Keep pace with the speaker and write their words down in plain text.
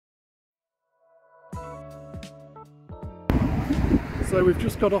So we've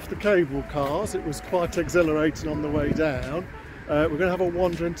just got off the cable cars. It was quite exhilarating on the way down. We're going to have a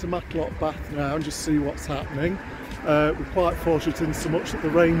wander into Matlock Bath now and just see what's happening. We're quite fortunate in so much that the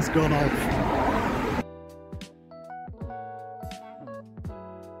rain's gone off.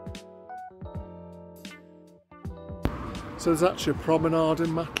 So there's actually a promenade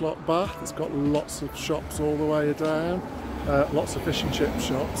in Matlock Bath. It's got lots of shops all the way down, lots of fish and chip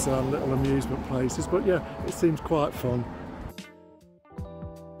shops and little amusement places, but yeah, it seems quite fun.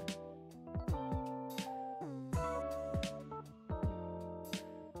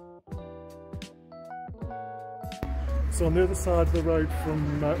 So on the other side of the road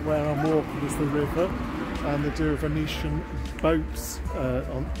from where I'm walking is the river, and they do Venetian boats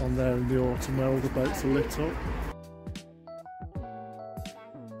on there in the autumn where all the boats are lit up.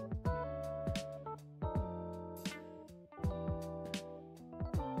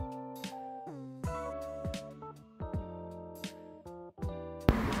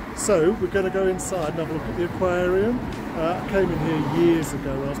 So we're going to go inside and have a look at the aquarium. I came in here years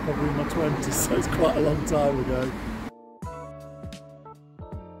ago when I was probably in my 20s, so it's quite a long time ago.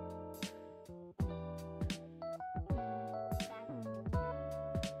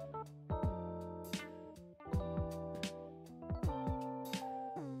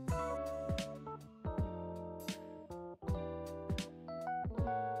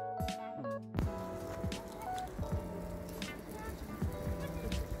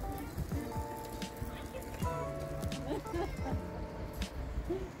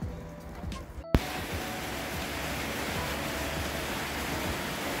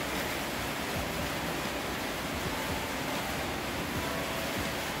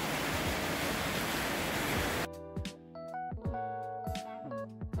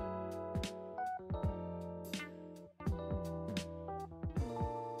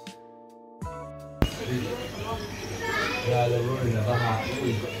 Yeah, they're running the back.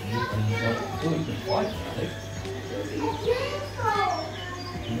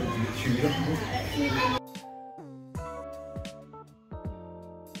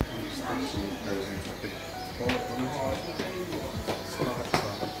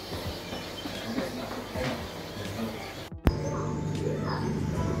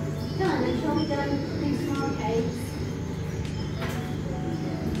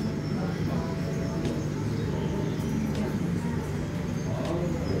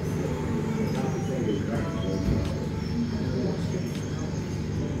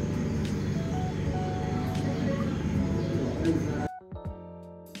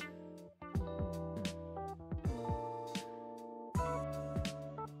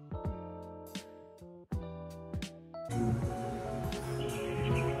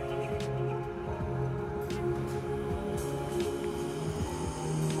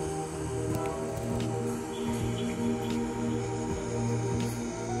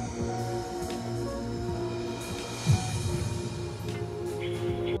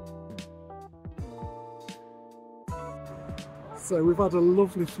 So we've had a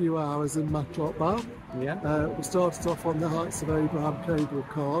lovely few hours in Matlock Bath. Yeah. We started off on the Heights of Abraham cable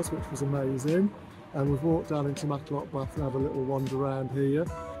cars, which was amazing, and we've walked down into Matlock Bath and had a little wander around here.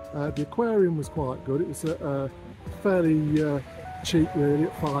 The aquarium was quite good. It was fairly cheap really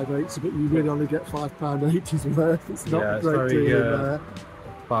at £5.80, but you really only get £5.80 worth. It's not a great deal in there.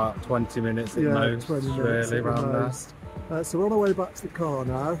 About 20 minutes at most, 20 minutes really, around there. So we're on our way back to the car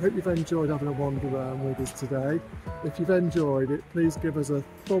now. Hope you've enjoyed having a wander around with us today. If you've enjoyed it, please give us a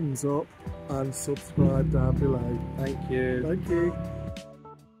thumbs up and subscribe down below. Thank you. Thank you.